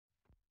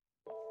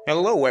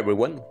Hello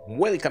everyone,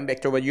 welcome back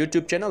to our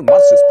YouTube channel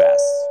Mars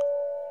Perseverance.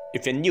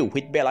 If you're new,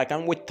 hit bell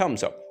icon with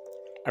thumbs up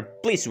and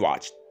please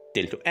watch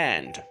till to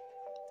end.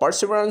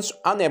 Perseverance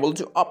unable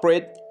to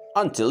operate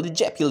until the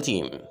JPL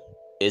team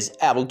is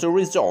able to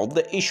resolve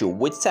the issue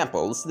with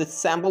the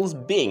samples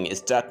being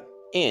stuck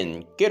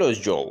in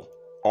Kerosene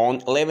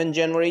on 11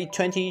 January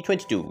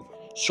 2022.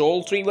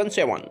 Sol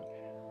 317.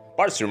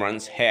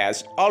 Perseverance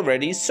has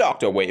already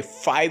socked away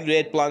 5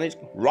 red planet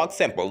rock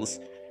samples.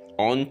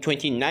 On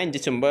 29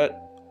 December,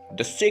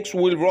 the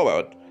 6-wheel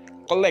robot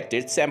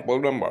collected sample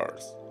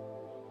numbers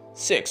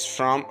 6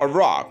 from a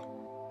rock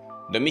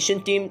the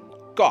mission team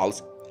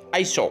calls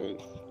ISOL,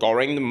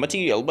 covering the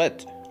material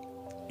but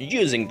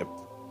using the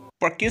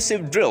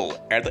percussive drill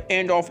at the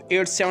end of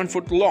its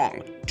 7-foot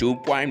long,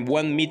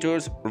 2.1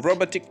 meters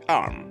robotic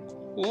arm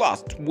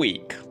last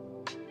week.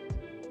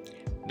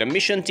 The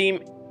mission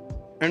team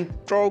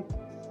instructed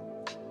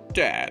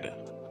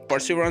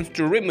Perseverance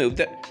to remove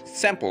the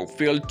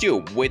sample-filled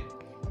tube with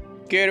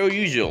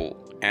kerosene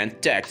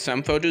and take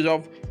some photos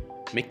of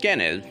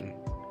mechanism.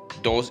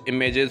 Those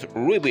images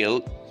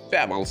reveal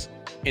pebbles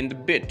in the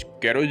bit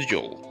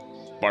kerosene.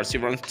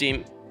 Perseverance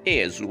team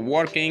is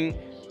working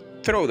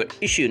through the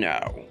issue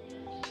now.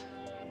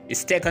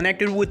 Stay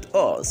connected with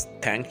us.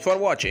 Thanks for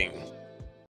watching.